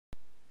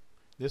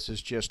This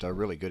is just a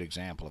really good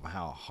example of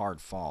how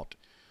hard fought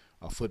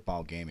a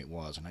football game it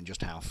was and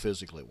just how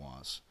physical it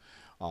was.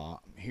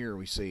 Here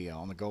we see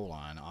on the goal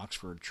line,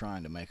 Oxford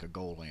trying to make a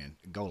goal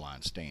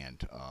line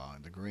stand.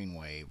 The Green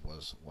Wave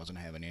wasn't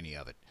having any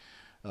of it.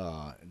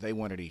 They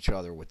wanted each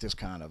other with this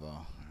kind of a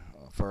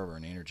fervor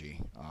and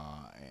energy,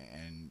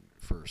 and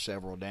for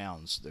several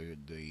downs,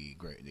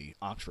 the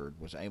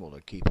Oxford was able to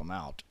keep them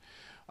out.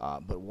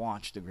 But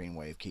watch the Green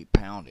Wave keep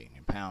pounding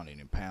and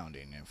pounding and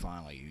pounding, and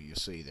finally you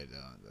see that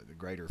the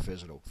greater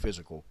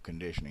physical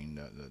conditioning,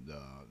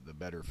 the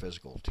better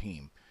physical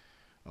team,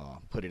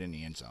 put it in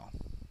the end zone.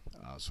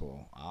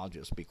 So I'll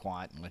just be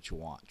quiet and let you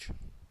watch.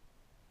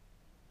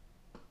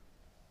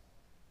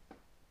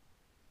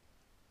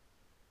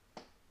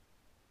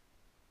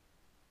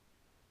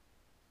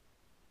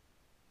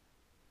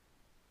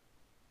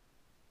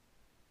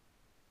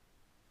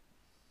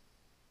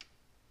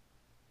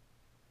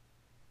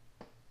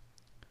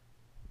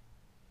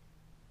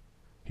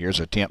 Here's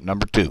attempt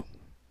number 2.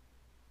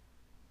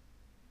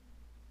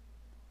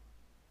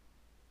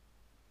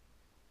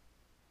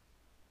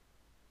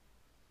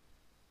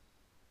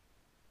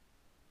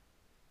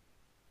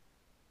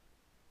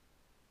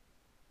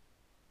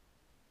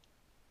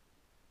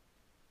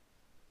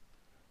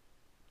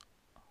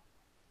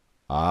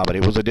 But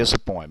it was a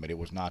disappointment. It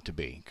was not to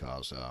be,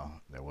 because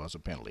there was a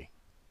penalty.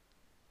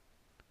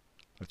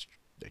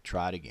 They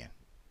tried again.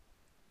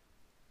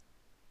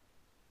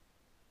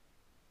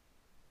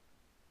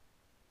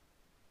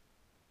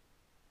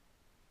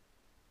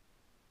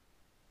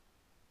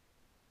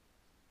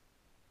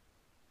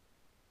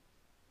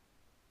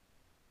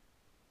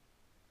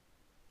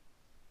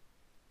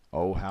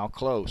 Oh, how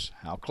close,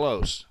 how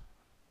close.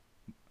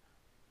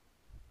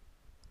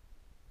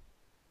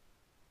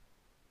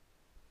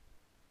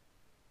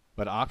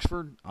 But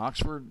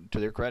Oxford, to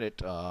their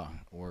credit,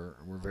 were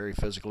very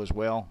physical as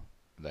well.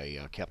 They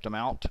kept them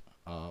out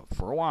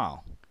for a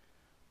while,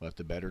 but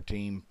the better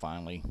team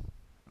finally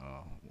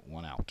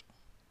won out.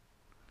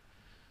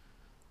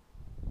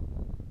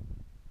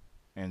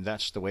 And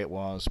that's the way it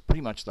was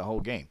pretty much the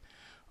whole game.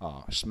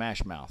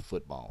 Smash mouth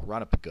football,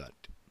 right up the gut.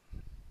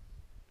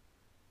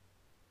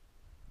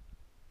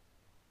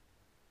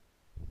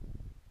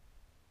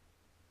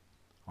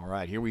 All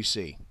right, here we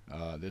see.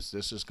 This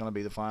is going to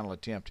be the final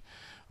attempt.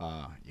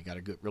 You got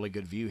a really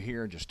good view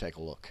here. Just take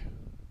a look.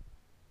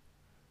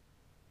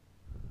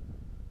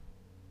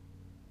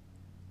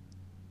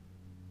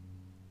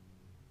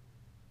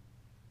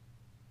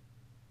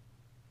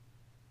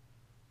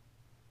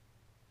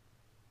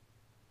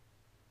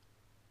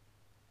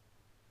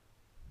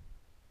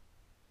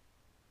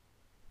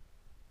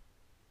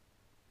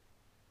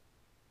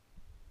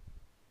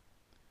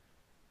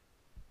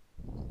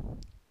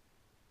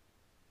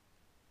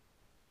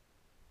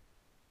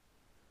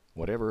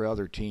 Whatever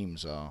other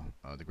teams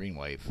the Green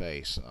Wave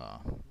face,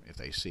 if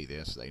they see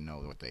this, they know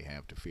what they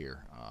have to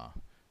fear.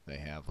 They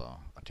have a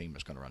team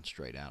that's going to run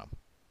straight at them.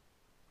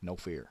 No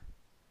fear.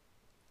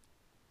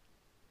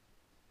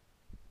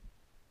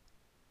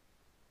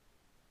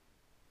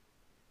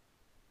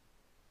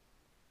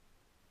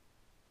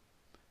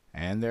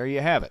 And there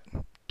you have it.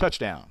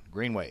 Touchdown,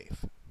 Green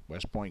Wave.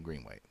 West Point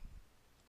Green Wave.